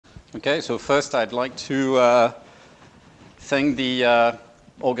Okay, so first I'd like to thank the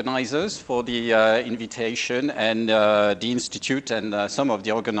organizers for the invitation and the Institute and some of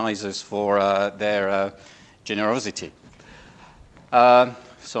the organizers for their generosity.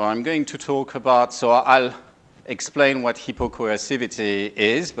 So I'm going to talk about, so I'll explain what hyporcoercivity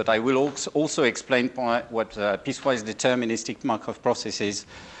is, but I will also explain what piecewise deterministic Markov processes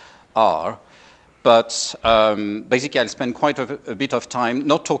are. But basically, I'll spend quite a bit of time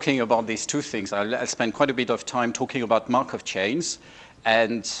not talking about these two things. I'll spend quite a bit of time talking about Markov chains.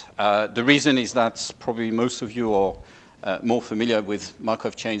 And the reason is that probably most of you are more familiar with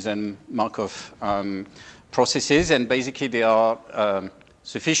Markov chains than Markov processes. And basically, they are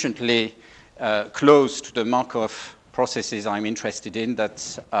sufficiently close to the Markov processes I'm interested in that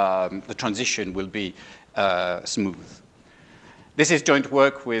the transition will be smooth. This is joint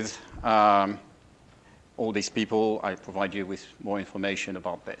work with all these people. I'll provide you with more information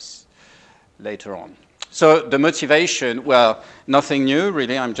about this later on. So the motivation, well, nothing new,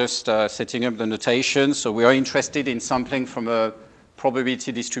 really. I'm just setting up the notation. So we are interested in sampling from a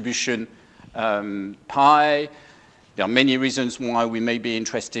probability distribution pi. There are many reasons why we may be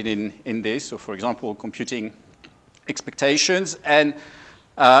interested in this. So, for example, computing expectations. And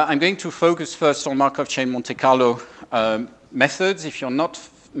I'm going to focus first on Markov chain Monte Carlo methods. If you're not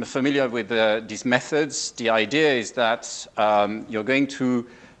familiar with these methods, the idea is that you're going to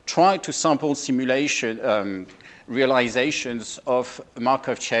try to sample simulation realizations of a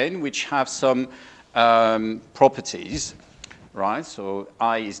Markov chain which have some properties, right? So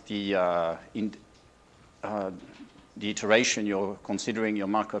I is the iteration you're considering your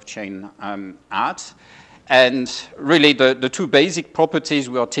Markov chain at. And really, the two basic properties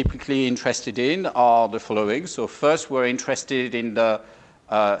we are typically interested in are the following. So first, we're interested in the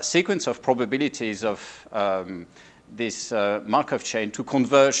sequence of probabilities of this Markov chain to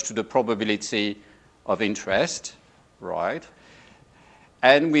converge to the probability of interest, right?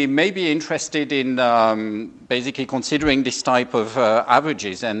 And we may be interested in basically considering this type of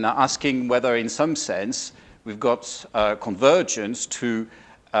averages and asking whether, in some sense, we've got convergence to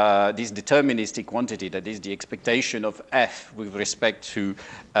this deterministic quantity, that is the expectation of f with respect to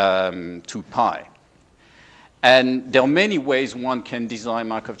pi. And there are many ways one can design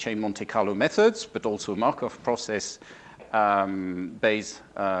Markov chain Monte Carlo methods, but also Markov process based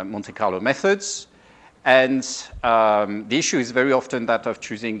Monte Carlo methods. And the issue is very often that of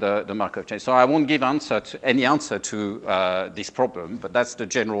choosing the Markov chain. So I won't give any answer to this problem, but that's the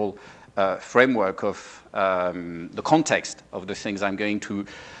general framework of the context of the things I'm going to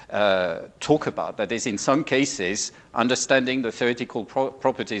talk about. That is, in some cases, understanding the theoretical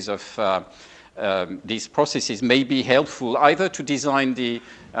properties of these processes may be helpful either to design the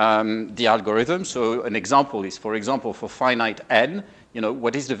algorithm. So an example is, for example, for finite n,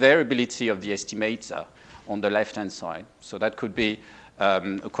 what is the variability of the estimator on the left-hand side? So that could be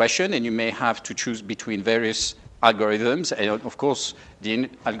a question, and you may have to choose between various algorithms. And of course, the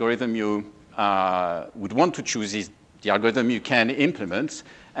algorithm you would want to choose is the algorithm you can implement,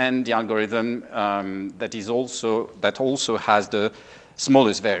 and the algorithm that also has the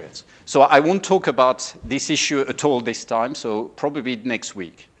smallest variance. So I won't talk about this issue at all this time, so probably next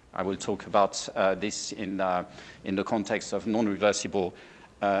week I will talk about this in the context of non-reversible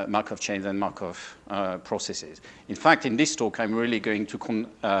Markov chains and Markov processes. In fact, in this talk, I'm really going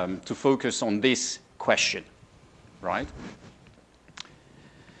to focus on this question, right?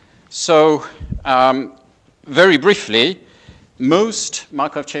 So very briefly, most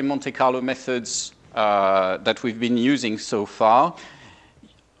Markov chain Monte Carlo methods that we've been using so far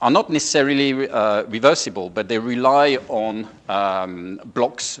are not necessarily reversible, but they rely on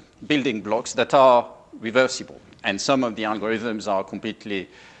building blocks that are reversible. And some of the algorithms are completely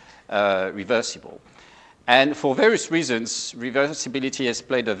reversible. And for various reasons, reversibility has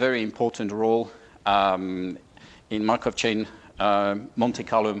played a very important role in Markov chain Monte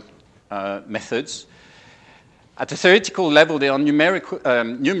Carlo methods. At a theoretical level, there are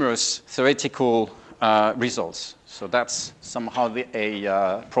numerous theoretical results. So that's somehow a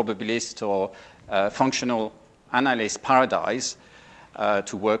probabilist or functional analyst paradise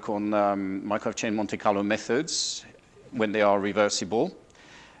to work on Markov chain Monte Carlo methods when they are reversible.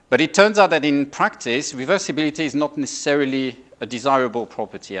 But it turns out that in practice, reversibility is not necessarily a desirable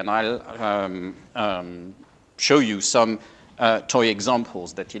property. And I'll show you some toy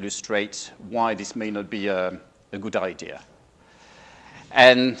examples that illustrate why this may not be a good idea.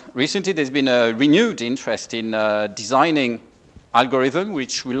 And recently, there's been a renewed interest in designing algorithms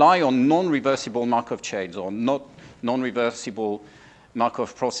which rely on non-reversible Markov chains or not non-reversible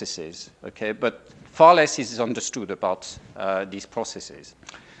Markov processes. Okay, but far less is understood about these processes.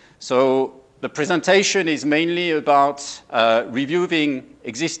 So the presentation is mainly about reviewing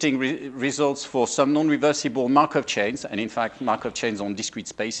existing results for some non-reversible Markov chains, and in fact, Markov chains on discrete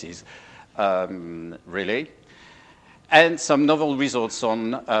spaces, really, and some novel results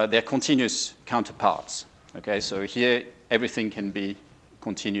on their continuous counterparts. Okay, so here everything can be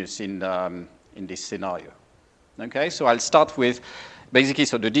continuous in this scenario. Okay, so I'll start with basically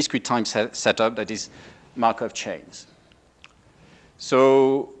so the discrete time setup, that is Markov chains.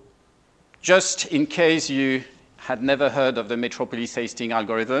 So just in case you had never heard of the Metropolis Hastings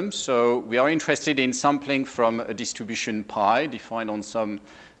algorithm, so we are interested in sampling from a distribution pi defined on some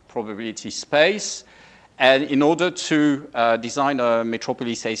probability space. And in order to design a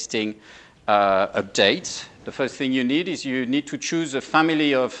Metropolis Hastings update, the first thing you need is you need to choose a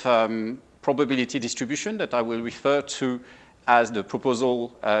family of probability distribution that I will refer to as the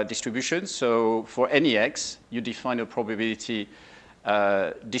proposal distribution. So for any x, you define a probability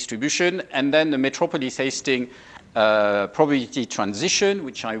distribution, and then the Metropolis Hastings probability transition,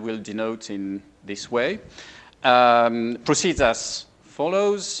 which I will denote in this way, proceeds as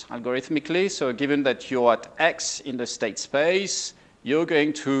follows algorithmically. So given that you're at x in the state space, you're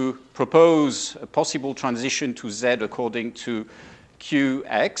going to propose a possible transition to z according to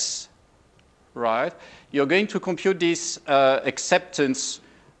qx, right? You're going to compute this acceptance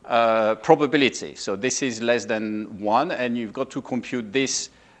probability. So this is less than 1, and you've got to compute this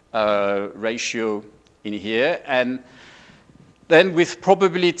ratio in here. And then with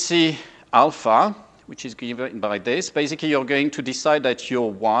probability alpha, which is given by this, basically you're going to decide that your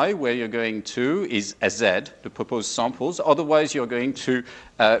y, where you're going to, is a z, the proposed samples. Otherwise, you're going to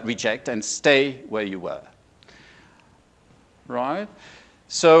reject and stay where you were. Right?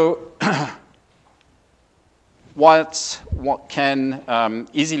 So what can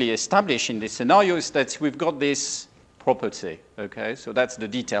easily establish in this scenario is that we've got this property, okay? So that's the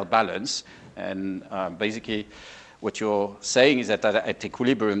detailed balance, and basically what you're saying is that at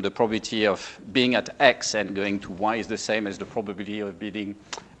equilibrium, the probability of being at x and going to y is the same as the probability of being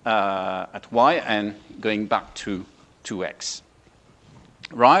at y and going back to x,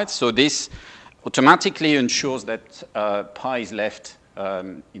 right? So this automatically ensures that pi is left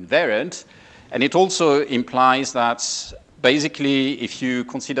invariant. And it also implies that basically if you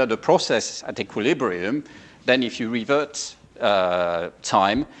consider the process at equilibrium, then if you revert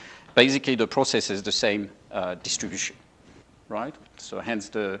time, basically the process is the same distribution, right? So hence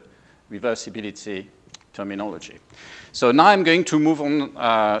the reversibility terminology. So now I'm going to move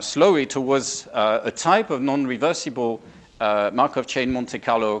on slowly towards a type of non-reversible Markov chain Monte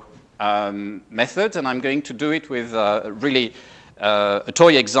Carlo method, and I'm going to do it with really a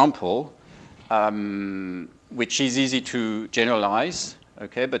toy example, which is easy to generalize,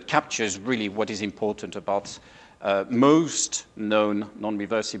 okay, but captures really what is important about most known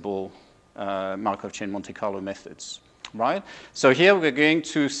non-reversible Markov chain Monte Carlo methods, right? So here we're going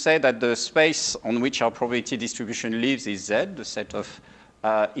to say that the space on which our probability distribution lives is Z, the set of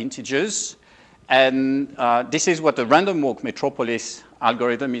integers, and this is what the random walk Metropolis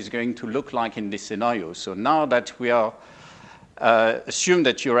algorithm is going to look like in this scenario. So now that we are assume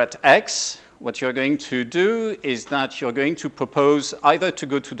that you're at X, what you're going to do is that you're going to propose either to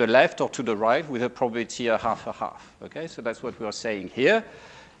go to the left or to the right with a probability a half. Okay, so that's what we are saying here.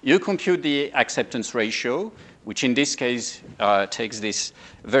 You compute the acceptance ratio, which in this case takes this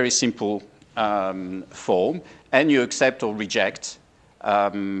very simple form, and you accept or reject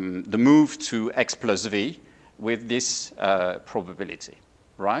the move to X plus V with this probability,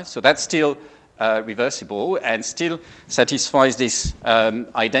 right? So that's still reversible and still satisfies this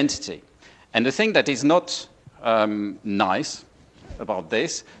identity. And the thing that is not nice about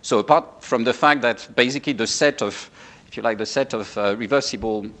this, so apart from the fact that basically the set of, if you like, the set of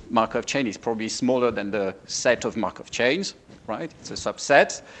reversible Markov chain is probably smaller than the set of Markov chains, right? It's a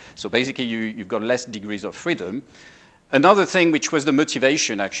subset. So basically you've got less degrees of freedom. Another thing which was the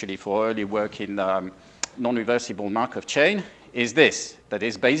motivation actually for early work in non-reversible Markov chain is this, that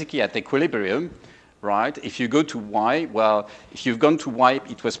is basically at equilibrium, right? If you go to y, well, if you've gone to y,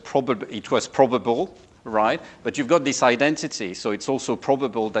 it was probable, right? But you've got this identity, so it's also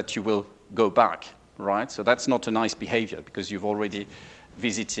probable that you will go back, right? So that's not a nice behavior because you've already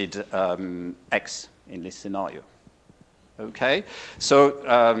visited x in this scenario. Okay,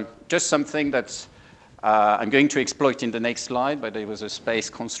 so just something that I'm going to exploit in the next slide, but there was a space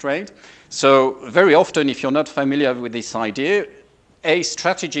constraint. So very often, if you're not familiar with this idea, a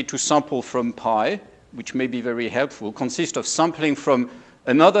strategy to sample from pi, which may be very helpful, consists of sampling from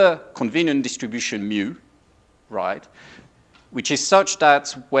another convenient distribution mu, right, which is such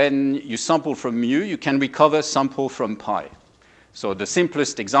that when you sample from mu, you can recover sample from pi. So the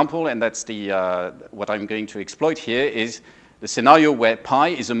simplest example, and that's what I'm going to exploit here, is the scenario where pi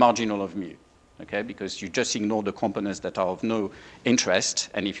is a marginal of mu, okay? Because you just ignore the components that are of no interest,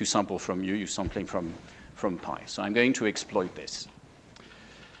 and if you sample from mu, you're sampling from pi. So I'm going to exploit this.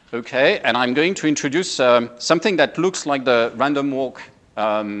 Okay, and I'm going to introduce something that looks like the random walk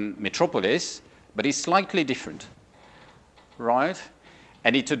metropolis, but is slightly different, right?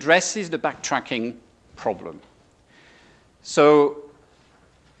 And it addresses the backtracking problem. So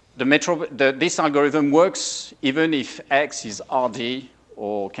this algorithm works even if X is RD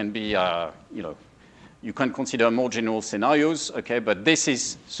or can be, you can consider more general scenarios, okay, but this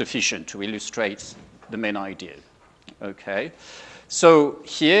is sufficient to illustrate the main idea, okay? So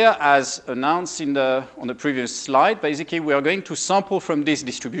here, as announced on the previous slide, basically we are going to sample from this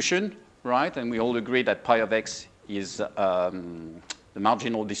distribution, right? And we all agree that pi of X is the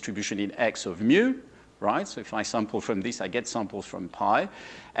marginal distribution in X of mu, right? So if I sample from this, I get samples from pi.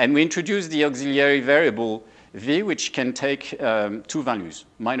 And we introduce the auxiliary variable V, which can take two values,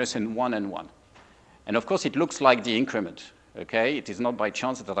 minus and 1 and 1. And of course, it looks like the increment, okay? It is not by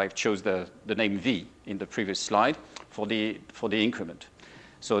chance that I've chose the name V in the previous slide for the increment.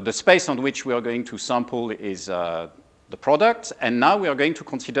 So the space on which we are going to sample is the product, and now we are going to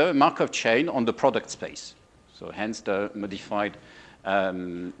consider a Markov chain on the product space. So hence the modified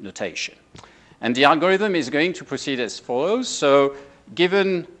notation. And the algorithm is going to proceed as follows. So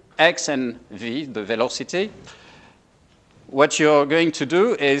given X and V, the velocity, what you're going to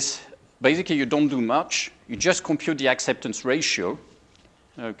do is basically you don't do much. You just compute the acceptance ratio,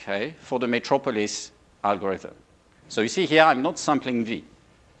 okay, for the metropolis algorithm. So you see here, I'm not sampling V.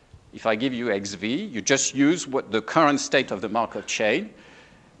 If I give you XV, you just use the current state of the Markov chain.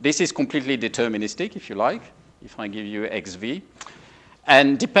 This is completely deterministic, if you like, if I give you XV.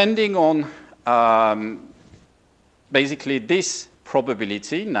 And depending on basically this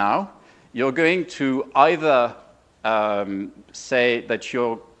probability now, you're going to either say that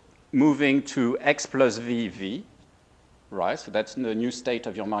you're moving to X plus VV, right? So that's the new state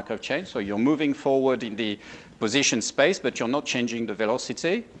of your Markov chain. So you're moving forward in the position space, but you're not changing the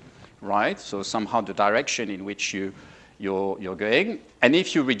velocity, right? So somehow the direction in which you're going. And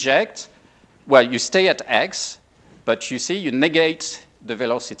if you reject, well, you stay at X, but you see you negate the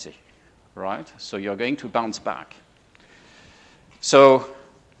velocity, right? So you're going to bounce back. So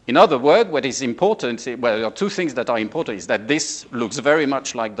in other words, what is important, well, there are two things that are important, is that this looks very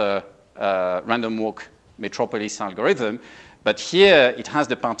much like the random walk metropolis algorithm, but here it has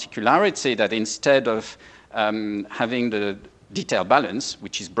the particularity that instead of having the detail balance,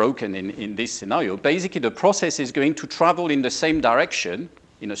 which is broken in this scenario, basically the process is going to travel in the same direction,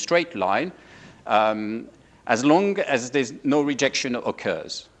 in a straight line, as long as there's no rejection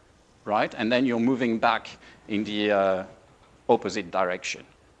occurs, right? And then you're moving back in the opposite direction.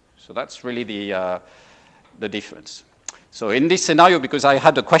 So that's really the difference. So in this scenario, because I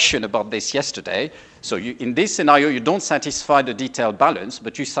had a question about this yesterday, so in this scenario, you don't satisfy the detail balance,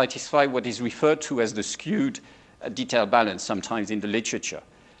 but you satisfy what is referred to as the skewed detail balance sometimes in the literature,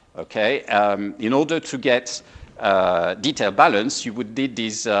 okay? In order to get detail balance, you would need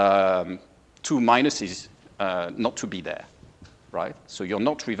these two minuses not to be there, right? So you're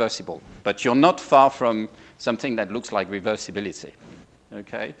not reversible, but you're not far from something that looks like reversibility,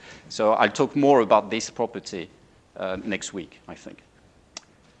 okay? So I'll talk more about this property next week, I think.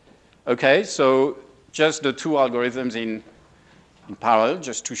 Okay, so just the two algorithms in parallel,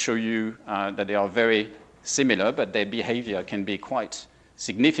 just to show you that they are very similar, but their behavior can be quite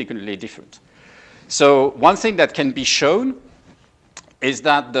significantly different. So one thing that can be shown is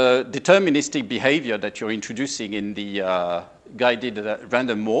that the deterministic behavior that you're introducing in the guided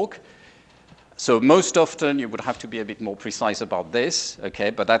random walk, so most often you would have to be a bit more precise about this,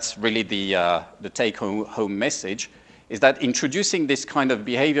 okay, but that's really the take-home message, is that introducing this kind of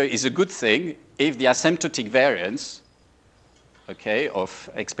behavior is a good thing if the asymptotic variance, okay, of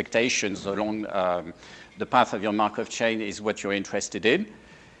expectations along the path of your Markov chain is what you're interested in.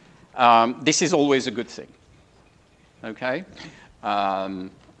 This is always a good thing, okay?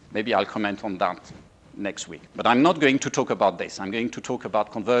 Maybe I'll comment on that next week. But I'm not going to talk about this. I'm going to talk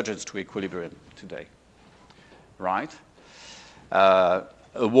about convergence to equilibrium today, right? A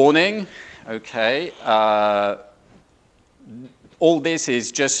warning, okay. All this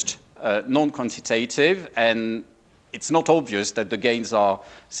is just non-quantitative, and it's not obvious that the gains are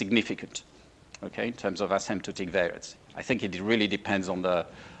significant, okay, in terms of asymptotic variance. I think it really depends on the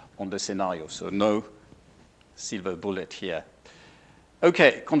scenario, so no silver bullet here.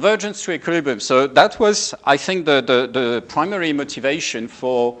 Okay, convergence to equilibrium. So that was, I think, the primary motivation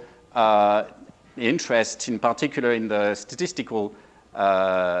for interest, in particular in the statistical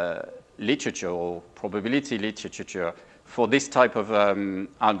literature or probability literature for this type of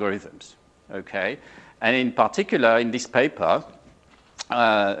algorithms, okay? And in particular, in this paper,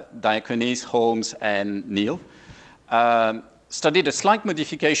 Diaconis, Holmes, and Neal studied a slight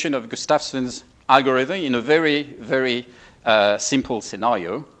modification of Gustafson's algorithm in a very, very simple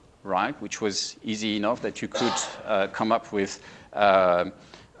scenario, right, which was easy enough that you could come up with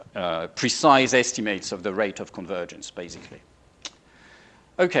precise estimates of the rate of convergence, basically.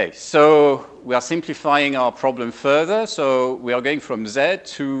 Okay, so we are simplifying our problem further. So we are going from Z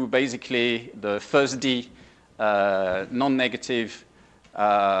to basically the first D non-negative,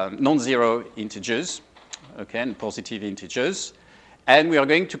 non-zero integers, okay, and positive integers. And we are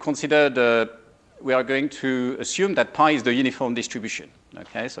going to consider we are going to assume that pi is the uniform distribution,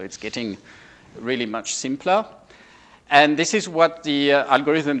 okay? So it's getting really much simpler. And this is what the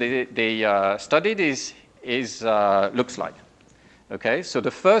algorithm they studied looks like. Okay, so the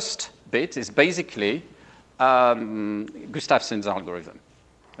first bit is basically Gustafson's algorithm.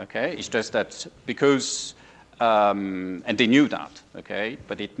 Okay, it's just that because, and they knew that, okay,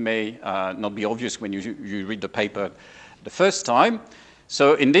 but it may not be obvious when you read the paper the first time.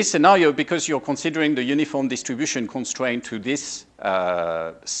 So in this scenario, because you're considering the uniform distribution constraint to this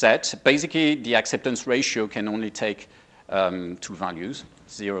set, basically the acceptance ratio can only take two values,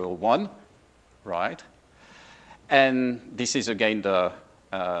 0 or 1, right? And this is again the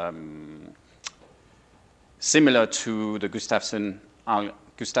similar to the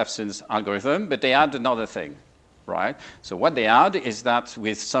Gustafson's algorithm, but they add another thing, right? So what they add is that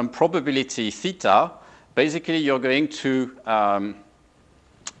with some probability theta, basically you're going to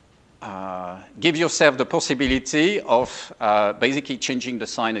give yourself the possibility of basically changing the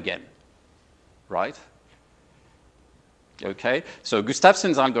sign again, right? Okay, so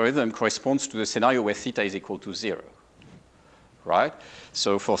Gustafson's algorithm corresponds to the scenario where theta is equal to 0, right?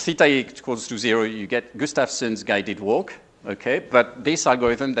 So for theta equals to 0, you get Gustafson's guided walk, okay? But this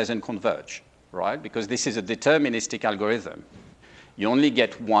algorithm doesn't converge, right? Because this is a deterministic algorithm. You only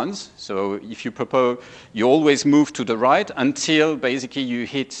get ones, so if you propose, you always move to the right until basically you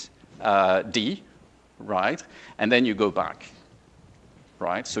hit D, right? And then you go back,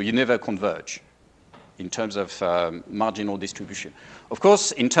 right? So you never converge in terms of marginal distribution. Of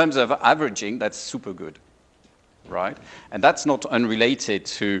course, in terms of averaging, that's super good, right? And that's not unrelated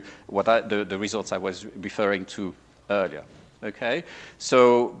to what the results I was referring to earlier, okay?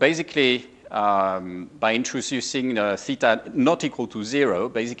 So basically, by introducing theta not equal to 0,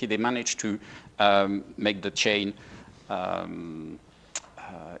 basically they managed to make the chain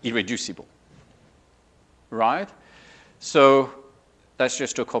irreducible, right? So that's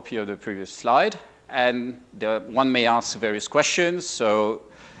just a copy of the previous slide. And one may ask various questions. So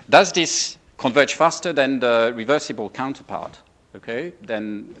does this converge faster than the reversible counterpart, okay,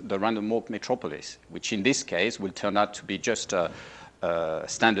 than the random walk metropolis, which in this case will turn out to be just a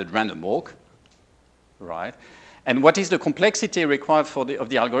standard random walk, right? And what is the complexity required of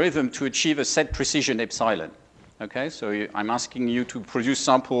the algorithm to achieve a set precision epsilon? Okay, so I'm asking you to produce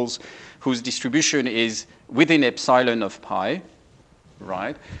samples whose distribution is within epsilon of pi,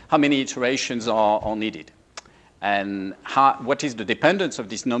 right? How many iterations are needed? And what is the dependence of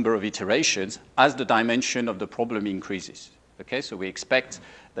this number of iterations as the dimension of the problem increases? Okay, so we expect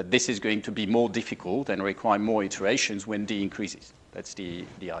that this is going to be more difficult and require more iterations when D increases. That's the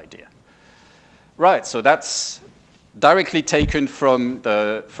idea. Right, so that's directly taken from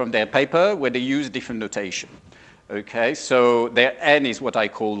their paper where they use different notation. Okay, so their N is what I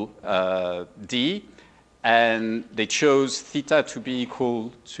call D, and they chose theta to be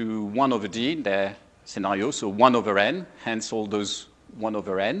equal to 1 over D in their scenario, so 1 over N, hence all those 1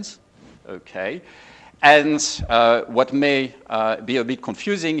 over Ns, okay? And what may be a bit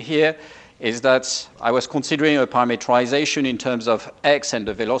confusing here is that I was considering a parametrization in terms of X and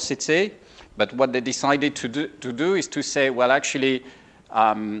the velocity, but what they decided to do is to say, well, actually,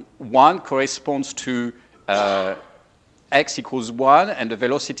 1 corresponds to X equals 1 and the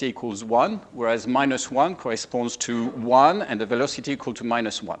velocity equals 1, whereas -1 corresponds to 1 and the velocity equal to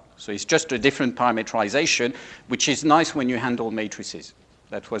 -1. So it's just a different parametrization, which is nice when you handle matrices.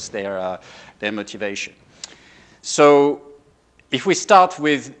 That was their motivation. So if we start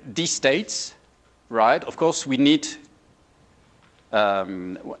with D states, right, of course we need,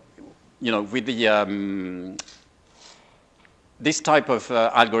 with the this type of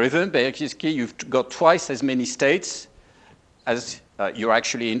algorithm, basically you've got twice as many states as you're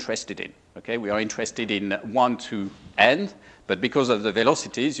actually interested in. Okay, we are interested in 1 to n, but because of the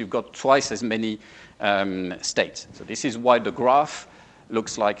velocities, you've got twice as many states. So this is why the graph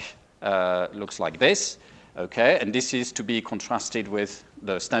looks like looks like this. Okay, and this is to be contrasted with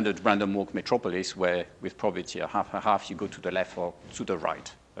the standard random walk metropolis, where with probability of half, you go to the left or to the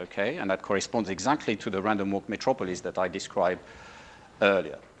right. Okay, and that corresponds exactly to the random walk metropolis that I described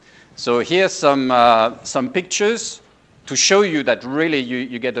earlier. So here's some pictures to show you that really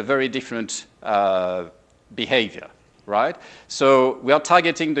you get a very different behavior, right? So we are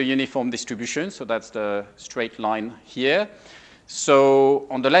targeting the uniform distribution, so that's the straight line here. So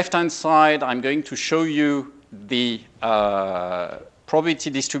on the left-hand side, I'm going to show you the probability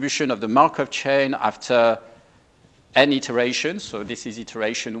distribution of the Markov chain after n iterations. So this is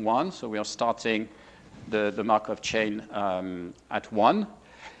iteration 1. So we are starting the Markov chain at 1.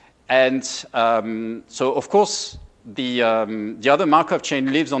 And so, of course, the other Markov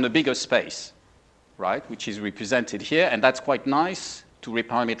chain lives on a bigger space, right, which is represented here. And that's quite nice to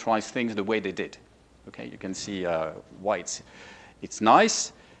reparameterize things the way they did. Okay, you can see why it's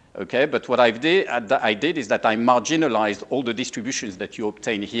nice, okay, but what I did is that I marginalized all the distributions that you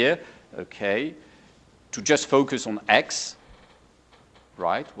obtain here, okay, to just focus on X,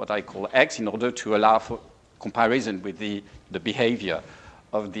 right, what I call X, in order to allow for comparison with the behavior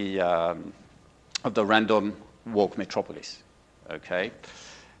of the random walk metropolis, okay.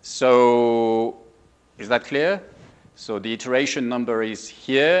 So is that clear? So the iteration number is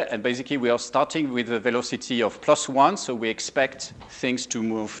here, and basically we are starting with a velocity of +1, so we expect things to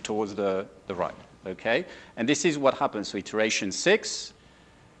move towards the right, okay? And this is what happens. So iteration 6,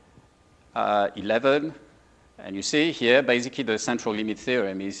 11, and you see here, basically the central limit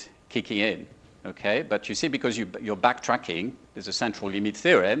theorem is kicking in, okay? But you see, because you're backtracking, there's a central limit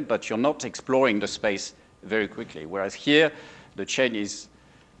theorem, but you're not exploring the space very quickly, whereas here, the chain is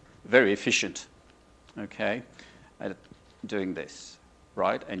very efficient, okay? Doing this,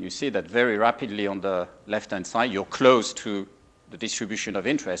 right? And you see that very rapidly on the left-hand side, you're close to the distribution of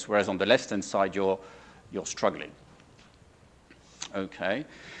interest, whereas on the left-hand side, you're struggling. Okay.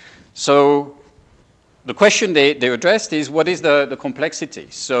 So the question they addressed is, what is the complexity?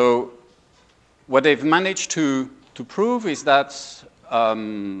 So what they've managed to prove is that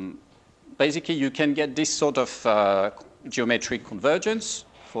basically you can get this sort of geometric convergence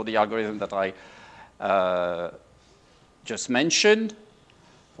for the algorithm that I just mentioned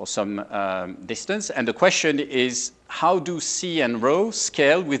for some distance. And the question is, how do C and rho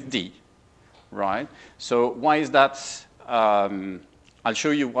scale with D, right? So why is that? I'll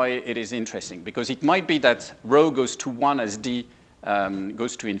show you why it is interesting. Because it might be that rho goes to 1 as D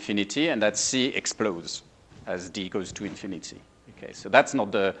goes to infinity, and that C explodes as D goes to infinity. Okay, so that's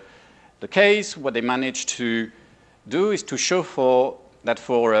not the case. What they managed to do is to show that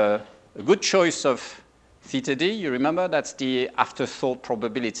for a good choice of theta d, you remember, that's the afterthought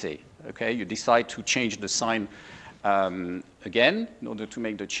probability. Okay, you decide to change the sign again in order to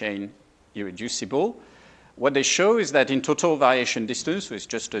make the chain irreducible. What they show is that in total variation distance, so it's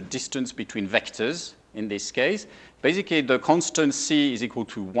just a distance between vectors in this case, basically the constant C is equal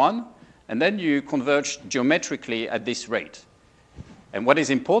to 1, and then you converge geometrically at this rate. And what is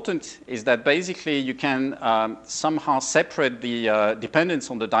important is that basically you can somehow separate the dependence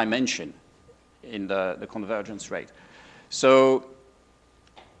on the dimension in the convergence rate. So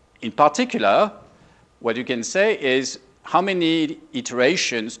in particular, what you can say is, how many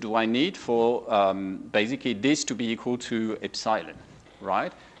iterations do I need for basically this to be equal to epsilon,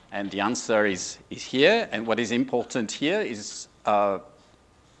 right? And the answer is here. And what is important here is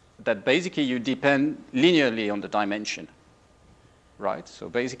that basically you depend linearly on the dimension, right? So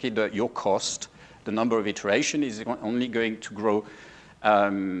basically your cost, the number of iterations, is only going to grow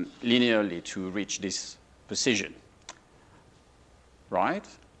linearly to reach this precision, right?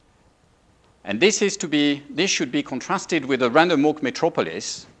 And this should be contrasted with a random walk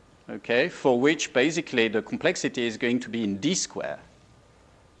metropolis, okay, for which basically the complexity is going to be in D square,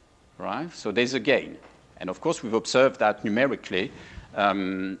 right? So there's a gain. And of course, we've observed that numerically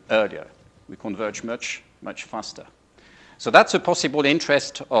earlier. We converge much, much faster. So that's a possible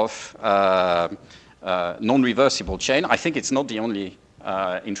interest of non-reversible chain. I think it's not the only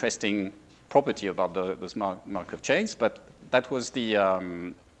interesting property about those Markov chains, but that was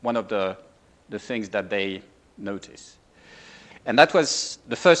one of the things that they noticed. And that was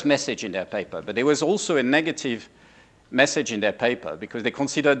the first message in their paper. But there was also a negative message in their paper because they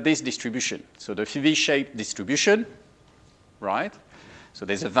considered this distribution. So the V-shaped distribution, right? So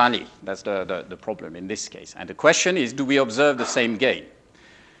there's a valley. That's the problem in this case. And the question is, do we observe the same gain?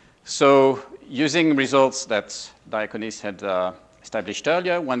 So using results that Diaconis had established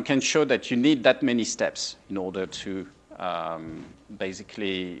earlier, one can show that you need that many steps in order to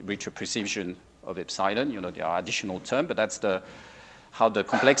basically reach a precision of epsilon. You know, there are additional terms, but that's the how the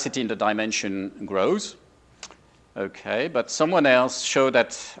complexity in the dimension grows. Okay, but someone else showed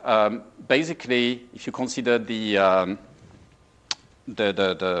that basically, if you consider the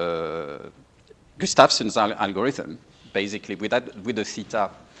Gustafson's algorithm, basically with the theta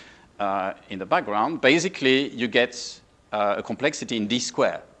in the background, basically you get a complexity in d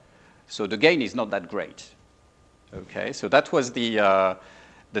squared. So the gain is not that great. Okay, so that was the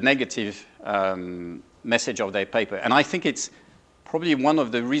negative message of their paper, and I think it's probably one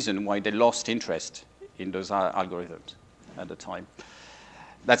of the reasons why they lost interest in those algorithms at the time.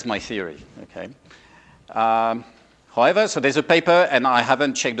 That's my theory, okay? However, so there's a paper, and I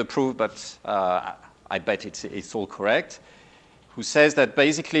haven't checked the proof, but I bet it's all correct, who says that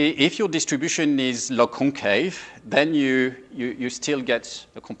basically if your distribution is log concave, then you still get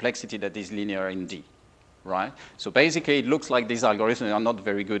a complexity that is linear in D, right? So basically it looks like these algorithms are not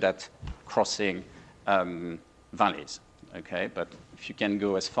very good at crossing values, okay? But if you can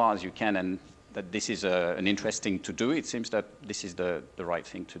go as far as you can and that this is an interesting to do, it seems that this is the right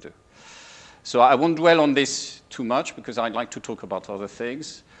thing to do. So I won't dwell on this too much because I'd like to talk about other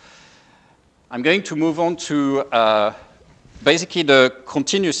things. I'm going to move on to basically the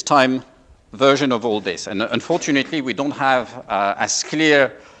continuous time version of all this. And unfortunately, we don't have as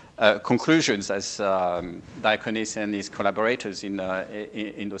clear conclusions as Diaconis and his collaborators in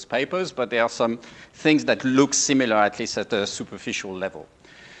those papers, but there are some things that look similar, at least at a superficial level.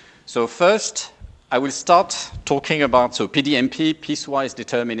 So first, I will start talking about PDMP, piecewise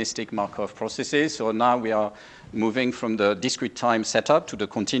deterministic Markov processes. So now we are moving from the discrete time setup to the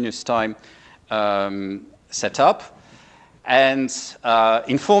continuous time setup. And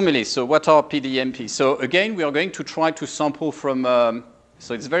informally, so what are PDMP? So again, we are going to try to sample from,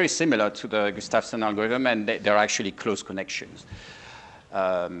 so it's very similar to the Gustafson algorithm, and there are actually close connections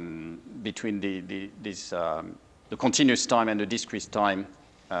between the continuous time and the discrete time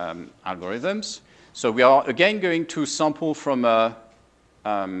algorithms. So we are again going to sample from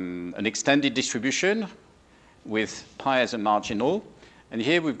an extended distribution with pi as a marginal. And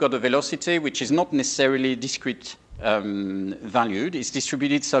here we've got a velocity which is not necessarily discrete valued. It's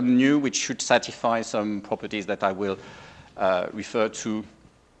distributed some nu which should satisfy some properties that I will refer to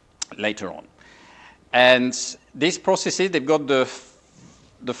later on. And these processes, they've got the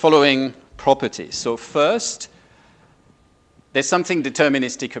following properties. So first, there's something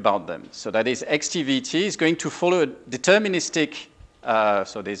deterministic about them. So that is xtvt is going to follow a deterministic,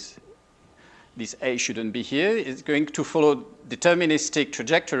 so this A shouldn't be here, it's going to follow deterministic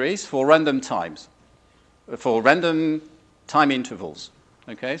trajectories for random times, for random time intervals.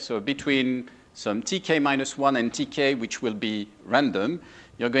 Okay, so between some tk minus 1 and tk, which will be random,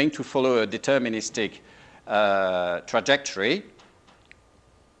 you're going to follow a deterministic trajectory,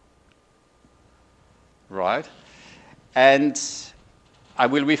 right? And I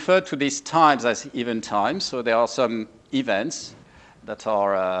will refer to these times as event times. So there are some events that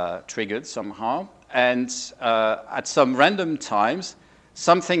are triggered somehow. And at some random times,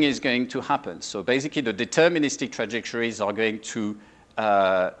 something is going to happen. So basically, the deterministic trajectories are going to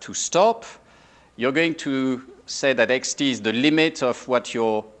stop. You're going to say that xt is the limit of what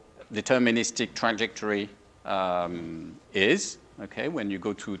your deterministic trajectory is, okay, when you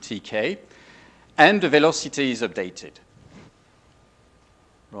go to tk. And the velocity is updated,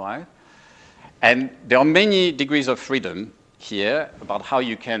 right? And there are many degrees of freedom here about how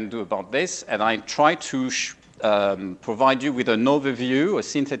you can do about this, and I try to provide you with an overview, a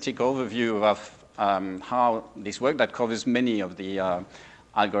synthetic overview of how this works that covers many of the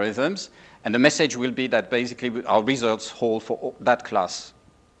algorithms, and the message will be that basically our results hold for that class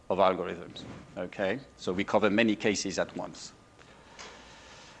of algorithms, okay? So we cover many cases at once.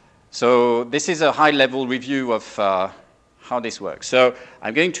 So this is a high-level review of how this works. So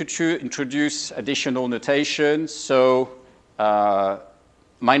I'm going to introduce additional notation. So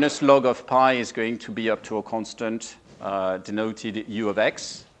minus log of pi is going to be up to a constant denoted u of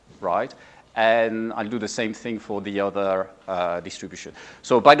x, right? And I'll do the same thing for the other distribution.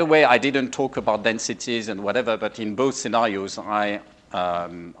 So by the way, I didn't talk about densities and whatever, but in both scenarios,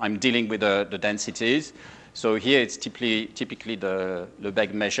 I'm dealing with the densities. So here it's typically the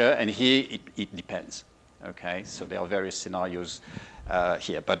Lebesgue measure, and here it depends. Okay, so there are various scenarios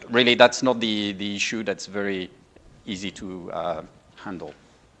here, but really that's not the issue. That's very easy to handle.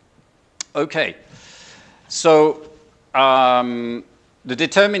 Okay, so the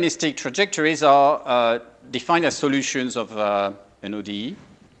deterministic trajectories are defined as solutions of an ODE.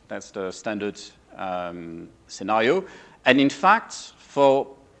 That's the standard scenario, and in fact,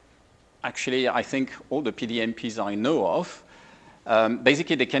 actually, I think all the PDMPs I know of,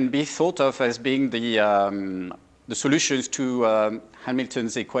 basically they can be thought of as being the the solutions to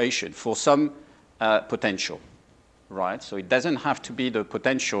Hamilton's equation for some potential, right? So it doesn't have to be the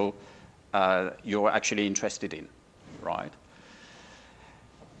potential you're actually interested in, right?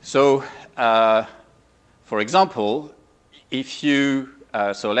 So, for example, if you,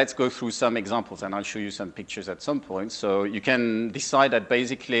 so let's go through some examples, and I'll show you some pictures at some point. So you can decide that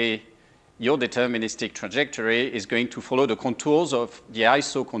basically your deterministic trajectory is going to follow the contours of the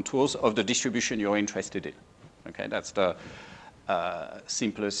ISO contours of the distribution you're interested in. Okay, that's the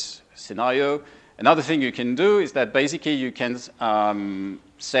simplest scenario. Another thing you can do is that basically you can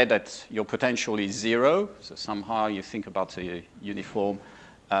say that your potential is 0. So somehow you think about a uniform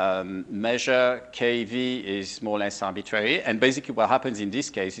measure. KV is more or less arbitrary. And basically what happens in this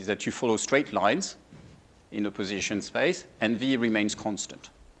case is that you follow straight lines in the position space, and V remains constant,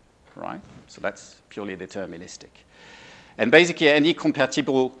 right? So that's purely deterministic. And basically any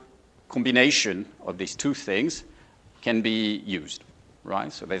compatible combination of these two things can be used,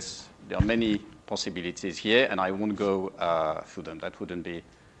 right? So there are many possibilities here, and I won't go through them. That wouldn't be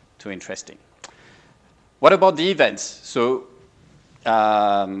too interesting. What about the events? So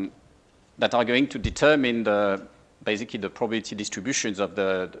that are going to determine basically the probability distributions of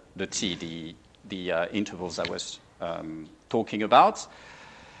the T, the intervals I was talking about.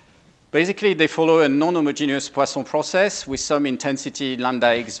 Basically, they follow a non-homogeneous Poisson process with some intensity lambda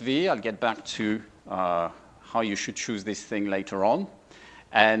xv. I'll get back to how you should choose this thing later on.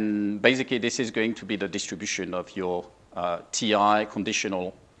 And basically, this is going to be the distribution of your Ti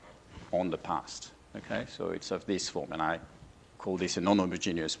conditional on the past. Okay, so it's of this form, and I call this a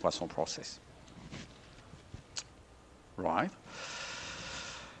non-homogeneous Poisson process. Right.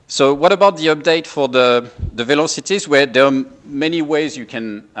 So what about the update for the velocities, where there are many ways you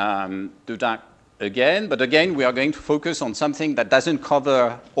can do that again, but again, we are going to focus on something that doesn't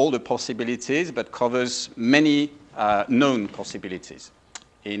cover all the possibilities, but covers many known possibilities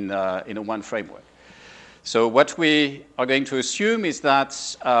in a one framework. So what we are going to assume is that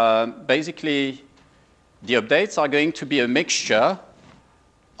basically the updates are going to be a mixture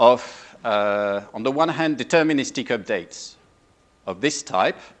of, on the one hand, deterministic updates of this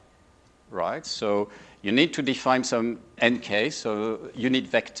type, right? So you need to define some nk, so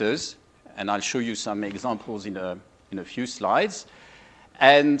unit vectors, and I'll show you some examples in a few slides.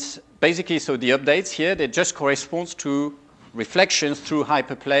 And basically, so the updates here, they just correspond to reflections through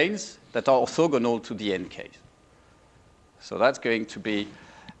hyperplanes that are orthogonal to the nk. So that's going to be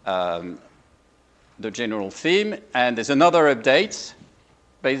the general theme. And there's another update.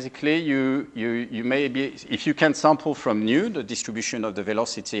 Basically, you may be, if you can sample from nu, the distribution of the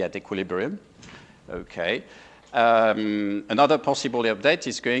velocity at equilibrium, okay. Another possible update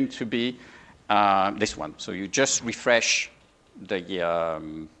is going to be this one. So you just refresh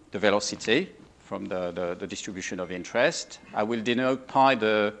the velocity from the distribution of interest. I will denote pi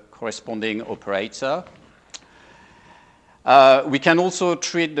the corresponding operator. We can also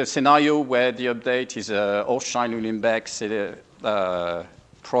treat the scenario where the update is a Hochstein-Uhlenbeck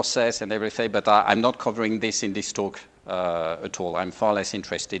process and everything, but I'm not covering this in this talk at all. I'm far less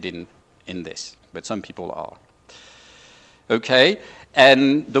interested in this, but some people are. Okay,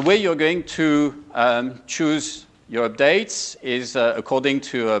 and the way you're going to choose your updates is according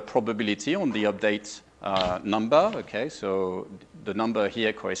to a probability on the update number. Okay, so the number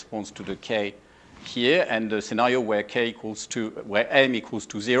here corresponds to the k here, and the scenario where where m equals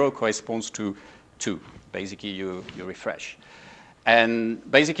to 0 corresponds to 2. Basically, you refresh. And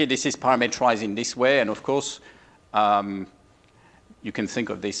basically, this is parameterized in this way, and of course, you can think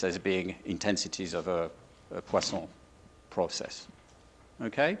of this as being intensities of a Poisson process.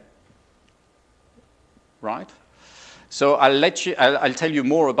 Okay? Right? So I'll tell you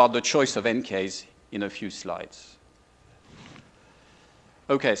more about the choice of nks in a few slides.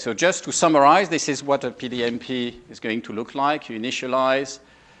 Okay, so just to summarize, this is what a PDMP is going to look like. You initialize,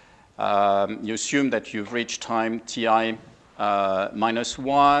 you assume that you've reached time Ti minus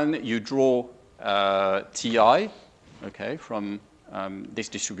 1, you draw Ti, okay, from this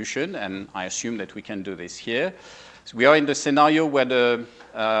distribution, and I assume that we can do this here. So we are in the scenario where the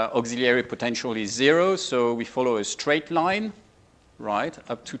auxiliary potential is 0, so we follow a straight line, right,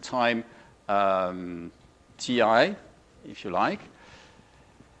 up to time Ti, if you like.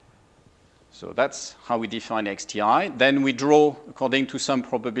 So that's how we define xti. Then we draw, according to some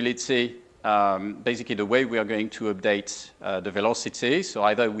probability, basically the way we are going to update the velocity. So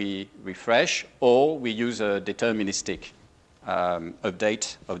either we refresh or we use a deterministic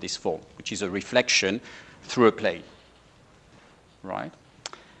update of this form, which is a reflection through a plane, right?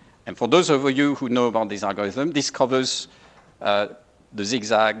 And for those of you who know about this algorithm, this covers the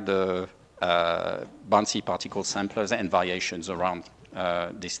zigzag, the bouncy particle samplers and variations around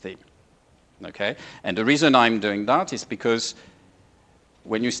this thing. Okay? And the reason I'm doing that is because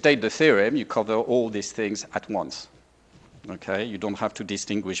when you state the theorem, you cover all these things at once. Okay? You don't have to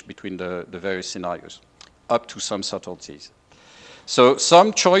distinguish between the various scenarios, up to some subtleties. So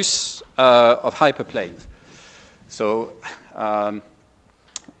some choice of hyperplanes. So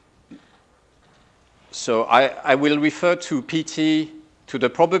I will refer to PT, to the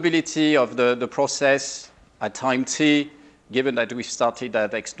probability of the process at time t, given that we started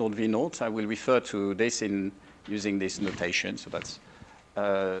at x naught v naught. I will refer to this in using this notation, so that's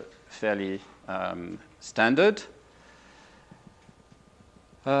fairly standard.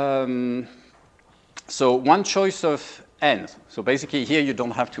 So one choice of n. So basically here you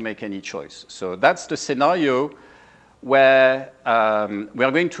don't have to make any choice. So that's the scenario where we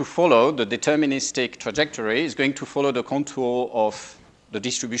are going to follow the deterministic trajectory is going to follow the contour of the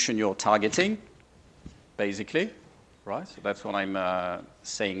distribution you're targeting, basically, right? So that's what I'm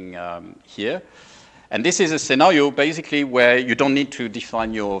saying here. And this is a scenario basically where you don't need to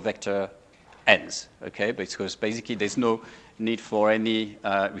define your vector n's, okay? Because basically there's no need for any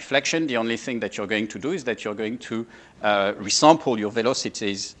reflection. The only thing that you're going to do is that you're going to resample your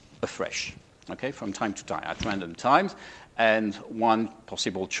velocities afresh, okay, from time to time, at random times. And one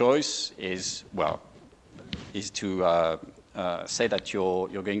possible choice is, well, is to say that you're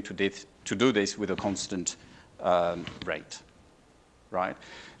going to do this with a constant rate, right?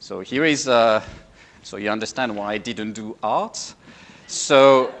 So here is, so you understand why I didn't do art.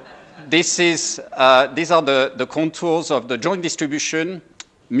 So this is, these are the contours of the joint distribution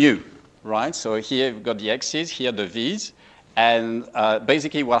mu, right? So here we've got the x's, here the v's. And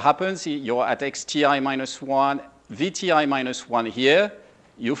basically what happens, you're at xti minus 1, vti minus 1 here.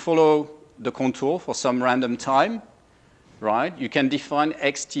 You follow the contour for some random time, right? You can define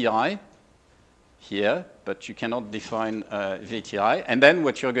xti here, but you cannot define vti. And then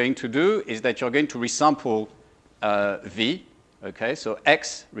what you're going to do is that you're going to resample v, okay? So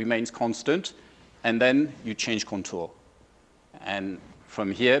x remains constant, and then you change contour. And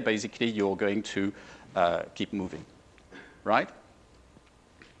from here, basically, you're going to keep moving. Right?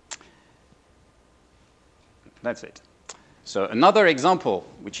 That's it. So another example,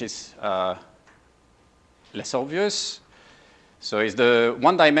 which is less obvious, so is the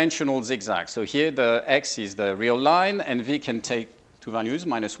one-dimensional zigzag. So here the x is the real line, and v can take two values,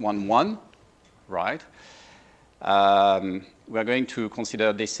 minus 1, 1, right? We're going to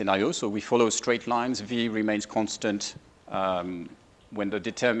consider this scenario. So we follow straight lines. V remains constant when the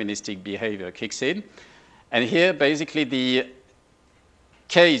deterministic behavior kicks in. And here, basically, the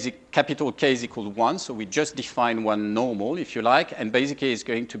k is capital K is equal to 1, so we just define one normal, if you like, and basically it's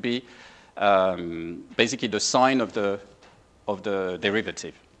going to be basically the sign of the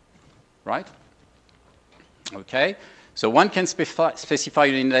derivative, right? Okay, so one can specify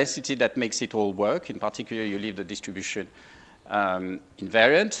an intensity that makes it all work. In particular, you leave the distribution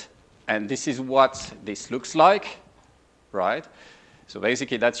invariant, and this is what this looks like, right? So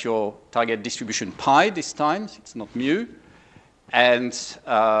basically, that's your target distribution pi this time. It's not mu. And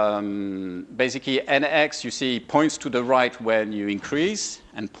basically, nx, you see, points to the right when you increase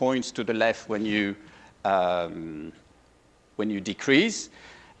and points to the left when you decrease.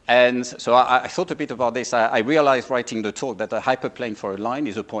 And so I thought a bit about this. I realized writing the talk that a hyperplane for a line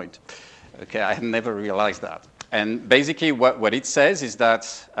is a point. Okay, I had never realized that. And basically, what it says is that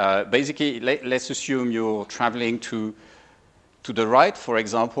basically, let's assume you're traveling to the right, for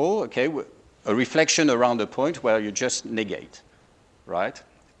example, okay, a reflection around a point where you just negate, right,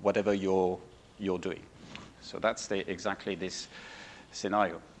 whatever you're doing. So that's exactly this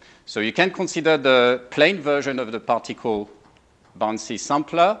scenario. So you can consider the plane version of the particle bouncy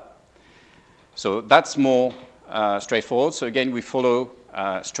sampler. So that's more straightforward. So again, we follow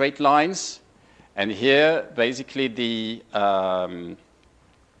straight lines. And here, basically, the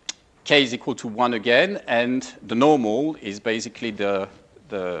k is equal to 1 again, and the normal is basically the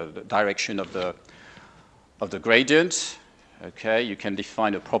direction of the gradient. Okay, you can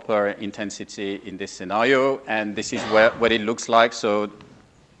define a proper intensity in this scenario, and this is what it looks like. So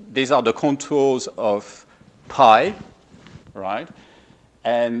these are the contours of pi, right?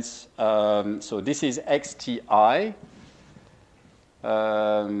 And so this is xti.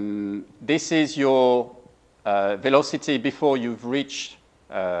 This is your velocity before you've reached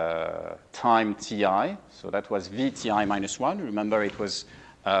time ti. So that was vti minus 1. Remember, it was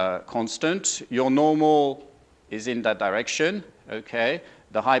constant. Your normal is in that direction, okay?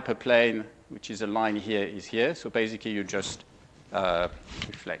 The hyperplane, which is a line here, is here. So basically, you just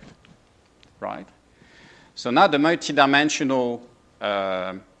reflect, right? So now the multidimensional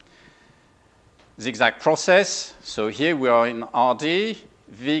zigzag process. So here we are in RD.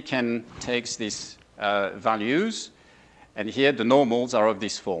 V can takes these values, and here the normals are of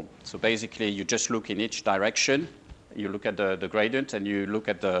this form. So basically, you just look in each direction. You look at the gradient, and you look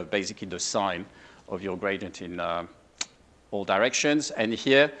at basically the sign of your gradient in all directions. And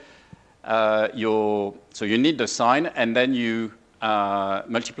here, so you need the sign, and then you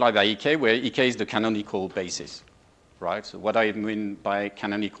multiply by EK, where EK is the canonical basis, right? So what I mean by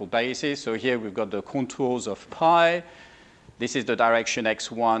canonical basis, so here we've got the contours of pi. This is the direction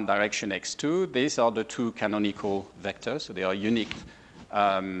x1, direction x2. These are the two canonical vectors, so they are unique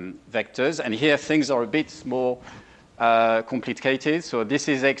vectors. And here things are a bit more complicated. So this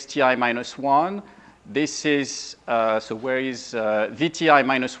is xti minus 1. This is, so where is vti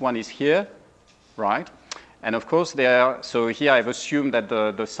minus 1 is here, right? And of course, so here I've assumed that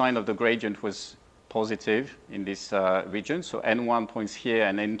the sign of the gradient was positive in this region. So n1 points here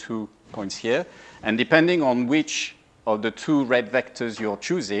and n2 points here. And depending on which of the two red vectors you're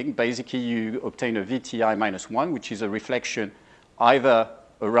choosing, basically you obtain a vti minus 1, which is a reflection either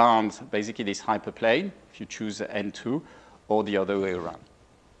around basically this hyperplane, if you choose n2, or the other way around.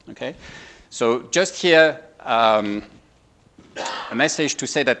 Okay? So just here, a message to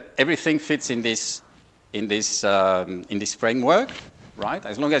say that everything fits in this framework, right?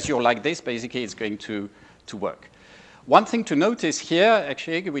 As long as you're like this, basically it's going to work. One thing to notice here,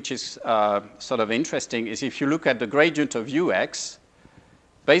 actually, which is sort of interesting, is if you look at the gradient of ux,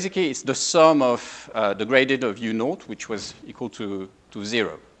 basically it's the sum of the gradient of u naught, which was equal to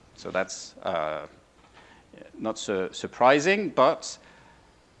 0. So that's not so surprising, but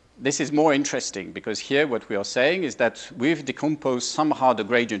this is more interesting, because here what we are saying is that we've decomposed somehow the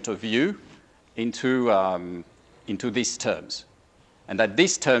gradient of u into these terms, and that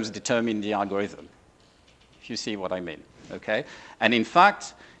these terms determine the algorithm, if you see what I mean, okay? And in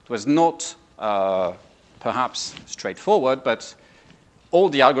fact, it was not perhaps straightforward, but all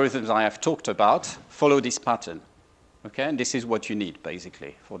the algorithms I have talked about follow this pattern, okay? And this is what you need,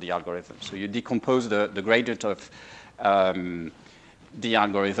 basically, for the algorithm. So you decompose the gradient of the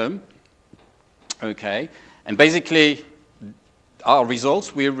algorithm, okay? And basically, our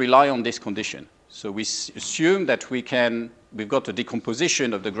results will rely on this condition. So we assume that we've got a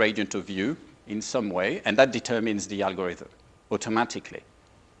decomposition of the gradient of u in some way, and that determines the algorithm automatically,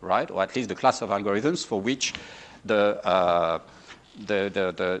 right? Or at least the class of algorithms for which the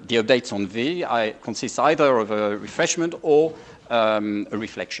updates on V consist either of a refreshment or a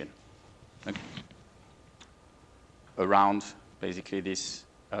reflection, okay, around basically this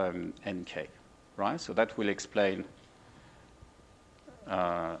nk, right? So that will explain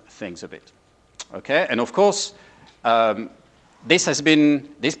things a bit, okay? And of course,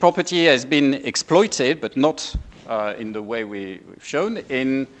 this property has been exploited, but not in the way we've shown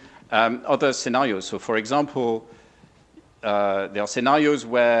in other scenarios. So for example, there are scenarios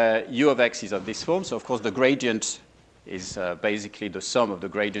where u of x is of this form. So of course, the gradient is basically the sum of the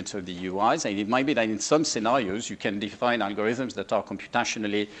gradients of the ui's. And it might be that in some scenarios, you can define algorithms that are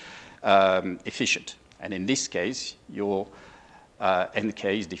computationally efficient. And in this case, your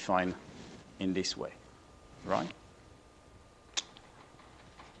nk is defined in this way, right?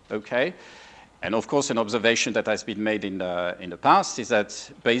 Okay. And of course, an observation that has been made in the past is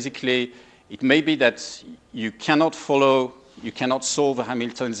that basically it may be that you cannot solve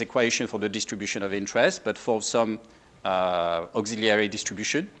Hamilton's equation for the distribution of interest, but for some auxiliary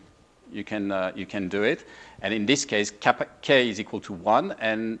distribution, you can do it. And in this case, kappa k is equal to 1,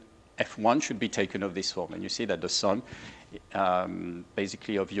 and f1 should be taken of this form. And you see that the sum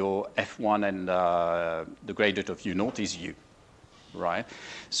basically of your f1 and the gradient of u naught is u, right?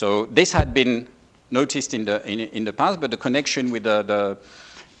 So this had been noticed in the past, but the connection with the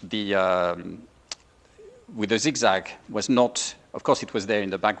zigzag was not. Of course, it was there in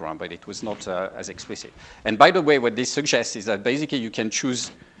the background, but it was not as explicit. And by the way, what this suggests is that basically you can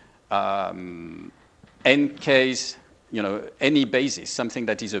choose nks, any basis, something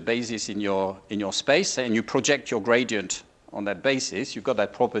that is a basis in your space, and you project your gradient on that basis. You've got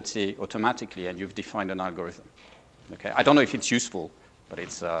that property automatically, and you've defined an algorithm. Okay, I don't know if it's useful, but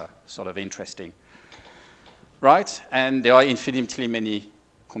it's sort of interesting, right? And there are infinitely many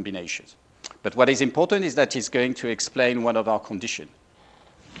combinations. But what is important is that it's going to explain one of our conditions,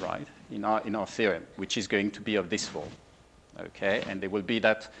 right, in our theorem, which is going to be of this form, okay? And there will be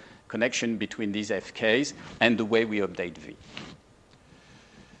that connection between these fk's and the way we update V.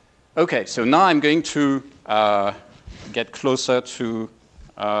 Okay, so now I'm going to get closer to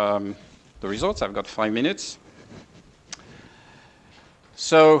the results. I've got 5 minutes.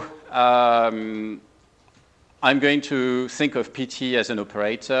 So I'm going to think of PT as an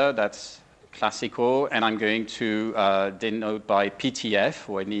operator that's classical, and I'm going to denote by PTF,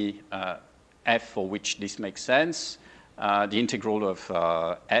 or any f for which this makes sense, the integral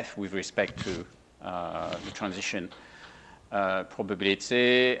of f with respect to the transition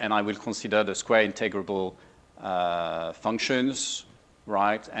probability, and I will consider the square integrable functions,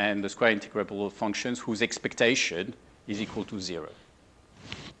 right, and the square integrable functions whose expectation is equal to 0,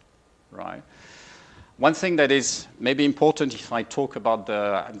 right? One thing that is maybe important if I talk about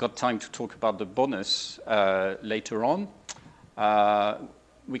I've got time to talk about the bonus later on,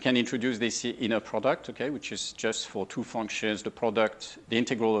 we can introduce this inner product, okay, which is just for two functions, the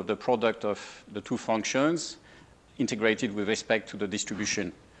integral of the product of the two functions integrated with respect to the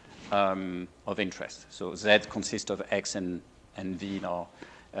distribution of interest. So Z consists of X and V in our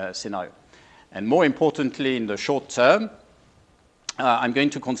scenario. And more importantly, in the short term, I'm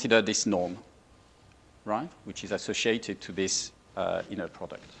going to consider this norm, right, which is associated to this inner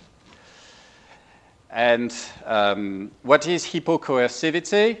product. And what is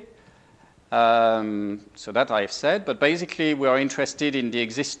hyporcoercivity? So that I've said, but basically we are interested in the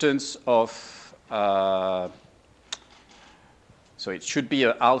existence of, so it should be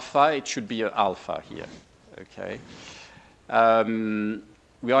an alpha here, okay?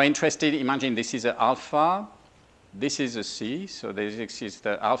 We are interested, imagine this is an alpha, this is a C, so this is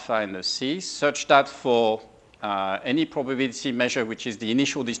the alpha and the C, such that for any probability measure which is the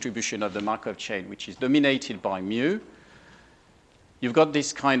initial distribution of the Markov chain, which is dominated by mu, you've got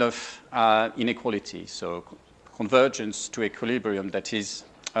this kind of inequality, so convergence to equilibrium that is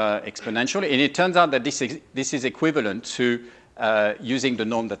exponential. And it turns out that this is equivalent to using the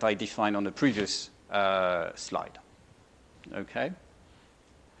norm that I defined on the previous slide. Okay?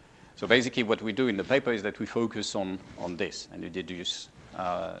 So basically what we do in the paper is that we focus on this, and we deduce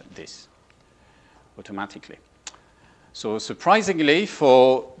this automatically. So surprisingly,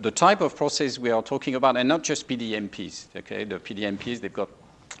 for the type of process we are talking about, and not just PDMPs, okay? The PDMPs, they've got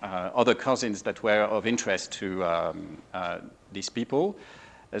other cousins that were of interest to these people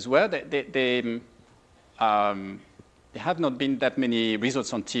as well. There have not been that many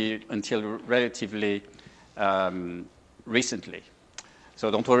results until relatively recently. So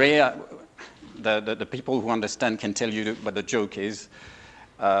don't worry, the people who understand can tell you what the joke is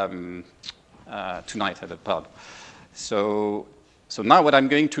tonight at the pub. So now what I'm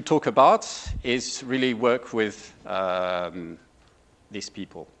going to talk about is really work with these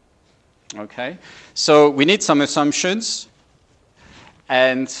people. Okay? So we need some assumptions.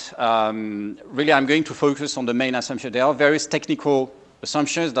 And really, I'm going to focus on the main assumption. There are various technical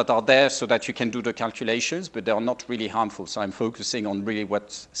assumptions that are there so that you can do the calculations, but they are not really harmful. So I'm focusing on really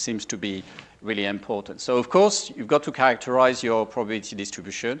what seems to be really important. So of course, you've got to characterize your probability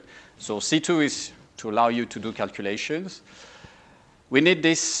distribution. So C2 is to allow you to do calculations. We need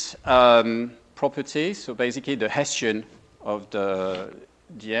this property. So basically, the Hessian of the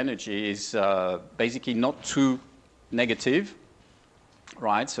energy is basically not too negative.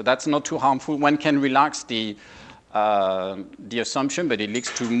 Right, so that's not too harmful. One can relax the assumption, but it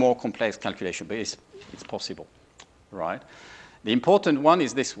leads to more complex calculation, but it's possible, right? The important one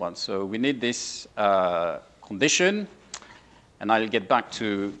is this one. So we need this condition, and I'll get back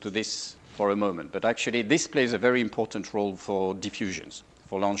to this for a moment. But actually, this plays a very important role for diffusions,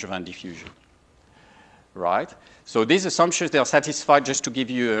 for Langevin diffusion, right? So these assumptions, they are satisfied, just to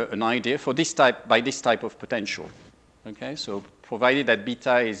give you an idea, for this type, by this type of potential. Okay, so provided that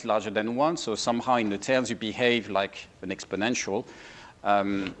beta is larger than 1, so somehow in the tails you behave like an exponential,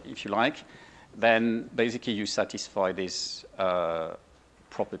 if you like, then basically you satisfy these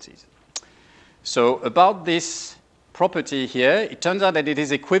properties. So about this property here, it turns out that it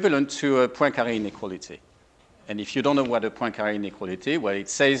is equivalent to a Poincaré inequality. And if you don't know what a Poincaré inequality, well, it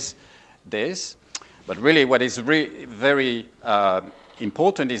says this, but really what is very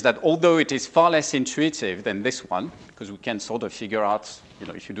important is that although it is far less intuitive than this one, because we can sort of figure out,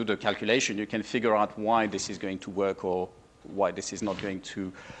 if you do the calculation, you can figure out why this is going to work or why this is not going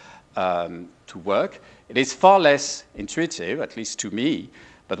to work. It is far less intuitive, at least to me,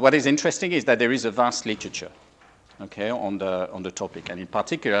 but what is interesting is that there is a vast literature, okay, on the topic, and in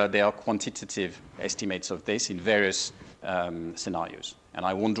particular, there are quantitative estimates of this in various scenarios. And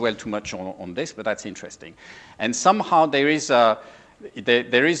I won't dwell too much on this, but that's interesting. And somehow there is a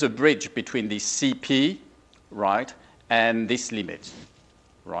bridge between the CP, right, and this limit,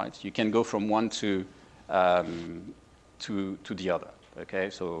 right? You can go from one to the other, okay?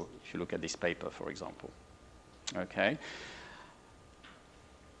 So if you look at this paper, for example, okay?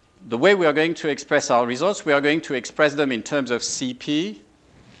 The way we are going to express our results, we are going to express them in terms of CP,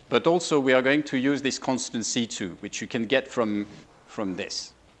 but also we are going to use this constant C2, which you can get from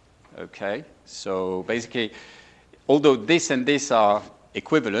this, Okay, so basically, although this and this are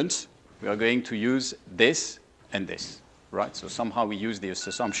equivalent, we are going to use this and this, right? So somehow we use this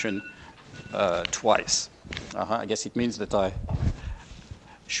assumption twice. I guess it means that I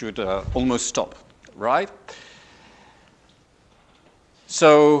should almost stop, right?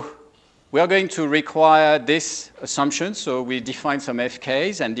 So we are going to require this assumption. So we define some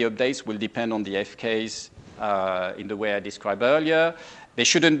FKs, and the updates will depend on the FKs in the way I described earlier. They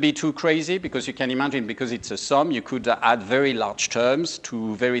shouldn't be too crazy, because you can imagine, because it's a sum, you could add very large terms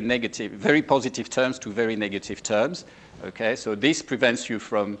to very negative, very positive terms to very negative terms. Okay, so this prevents you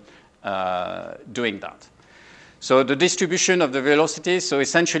from doing that. So the distribution of the velocities, so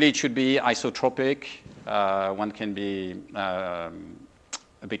essentially it should be isotropic. One can be a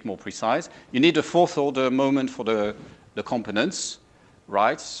bit more precise. You need a fourth order moment for the components,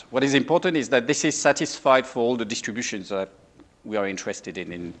 right? What is important is that this is satisfied for all the distributions that we are interested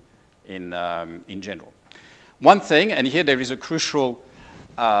in general. One thing, and here there is a crucial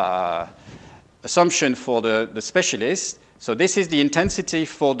assumption for the specialist. So this is the intensity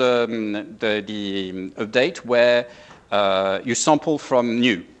for the update where you sample from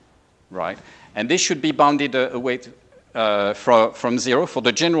nu, right? And this should be bounded away from zero for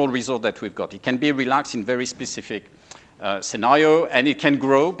the general result that we've got. It can be relaxed in very specific scenario, and it can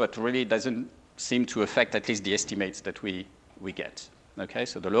grow, but really doesn't seem to affect at least the estimates that we get. Okay,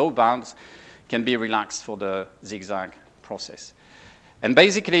 so the lower bounds can be relaxed for the zigzag process. And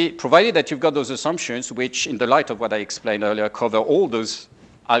basically, provided that you've got those assumptions, which in the light of what I explained earlier, cover all those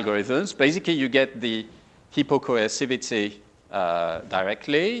algorithms, basically you get the hyporcoercivity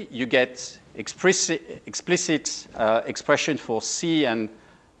directly. You get explicit expression for C and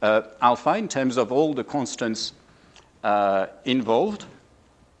alpha in terms of all the constants involved,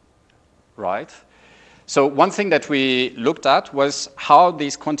 right? So one thing that we looked at was how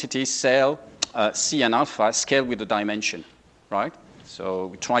these quantities C and alpha scale with the dimension, right? So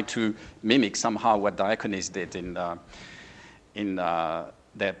we tried to mimic somehow what Diaconis did in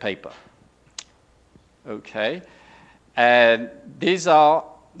their paper. Okay, and these are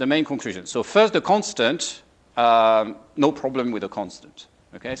the main conclusions. So first, the constant, no problem with the constant.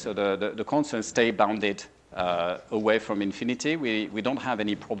 Okay, so the constants stay bounded away from infinity. We don't have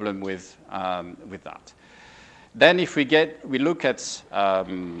any problem with that. Then if we look at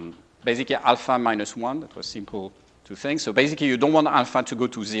basically alpha minus 1, that was simple to think. So basically you don't want alpha to go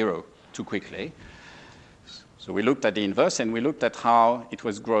to 0 too quickly. So we looked at the inverse and we looked at how it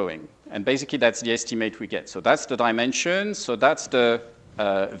was growing. And basically that's the estimate we get. So that's the dimension. So that's the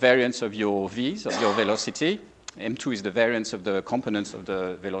variance of your v's, of your velocity. M2 is the variance of the components of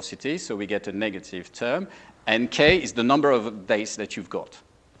the velocity. So we get a negative term. And k is the number of days that you've got,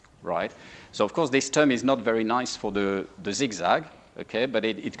 right? So of course this term is not very nice for the zigzag, okay, but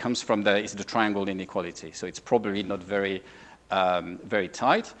it comes from it's the triangle inequality. So it's probably not very, very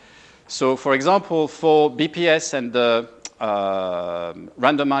tight. So for example, for BPS and the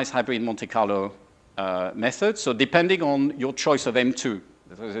randomized hybrid Monte Carlo method, so depending on your choice of M2,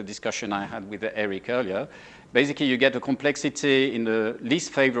 that was a discussion I had with Eric earlier, basically you get a complexity in the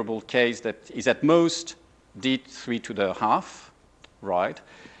least favorable case that is at most D3 to the half, right?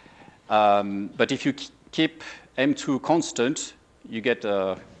 But if you keep M2 constant, you get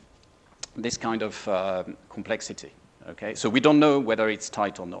this kind of complexity, okay? So we don't know whether it's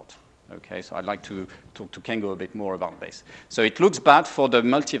tight or not, okay? So I'd like to talk to Kengo a bit more about this. So it looks bad for the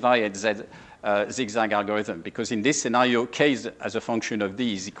multivariate zigzag algorithm, because in this scenario, K is, as a function of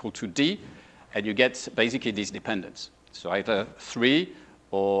D is equal to D, and you get basically this dependence. So either 3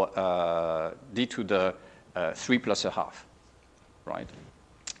 or D to the 3 plus a half, right?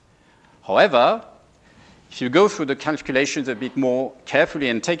 However, if you go through the calculations a bit more carefully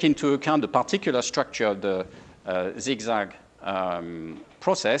and take into account the particular structure of the zigzag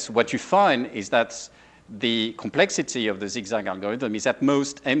process, what you find is that the complexity of the zigzag algorithm is at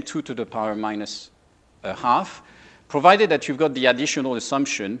most M2 to the power minus a half, provided that you've got the additional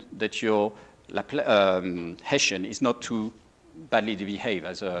assumption that your Hessian is not too badly behave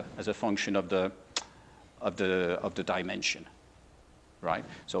as a function of the dimension, right?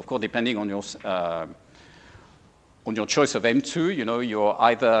 So of course, depending on your choice of M2, you know, you're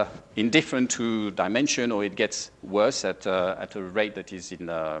either indifferent to dimension or it gets worse at a rate that is in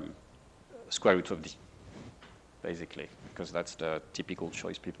square root of D, basically, because that's the typical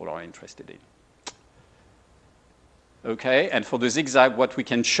choice people are interested in. Okay, and for the zigzag, what we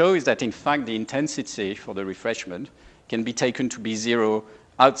can show is that in fact the intensity for the refreshment can be taken to be 0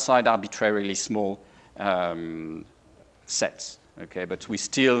 outside arbitrarily small sets. Okay, but we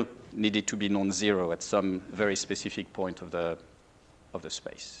still need it to be non-zero at some very specific point of the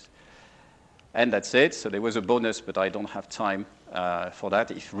space. And that's it. So there was a bonus, but I don't have time for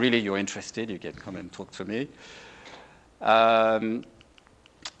that. If really you're interested, you can come and talk to me.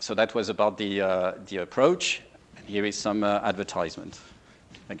 So that was about the approach. And here is some advertisement.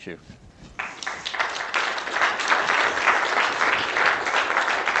 Thank you.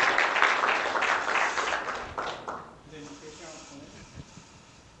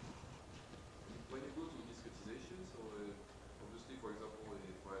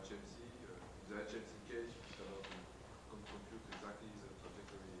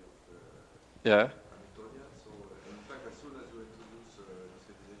 Yeah. So, in fact, as soon as you introduce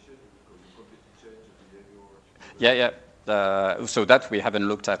discretization, you completely change the behavior. Yeah. So that we haven't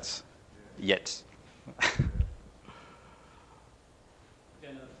looked at yet. Another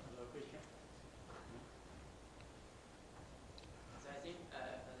question. So I think for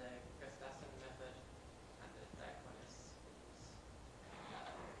the Christophe method and the diaconus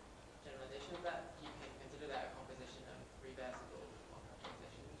generalization of that, you can consider that a composition of reversible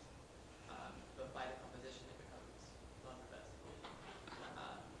transitions. But by the composition, it becomes non-reversible.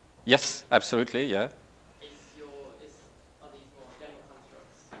 Yes, absolutely, yeah. Are these more general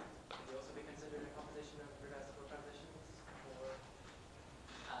constructs? Could they also be considered a composition of reversible transitions? Or,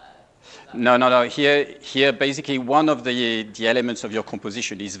 No. Here, basically, one of the elements of your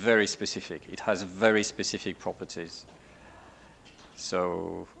composition is very specific. It has very specific properties.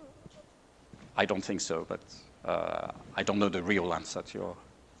 So I don't think so, but I don't know the real answer to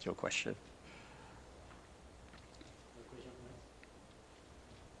your question.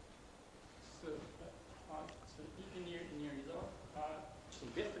 So in your result, so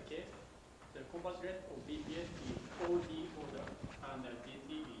best case, the composite rate of BPS is OD order and the DC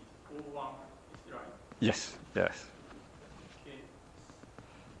is O1, is right? Yes. Okay.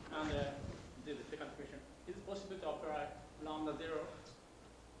 And the second question, is it possible to apply lambda 0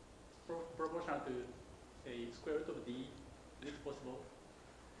 proportional to, say, square root of D? Is it possible?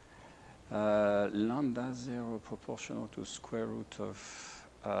 Lambda 0 proportional to square root of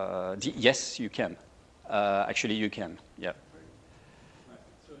D. Yes, you can. Actually, you can, yeah.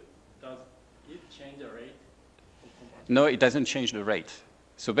 So does it change the rate of composite? No, it doesn't change the rate.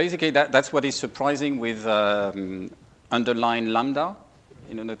 So basically, that's what is surprising with underline lambda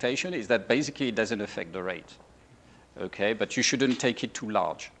in a notation, is that basically it doesn't affect the rate. Okay, but you shouldn't take it too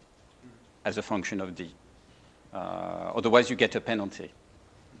large as a function of D. Otherwise, you get a penalty.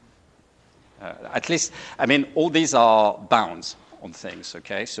 At least, I mean, all these are bounds on things,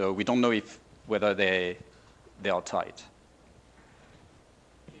 okay? So we don't know whether they are tight.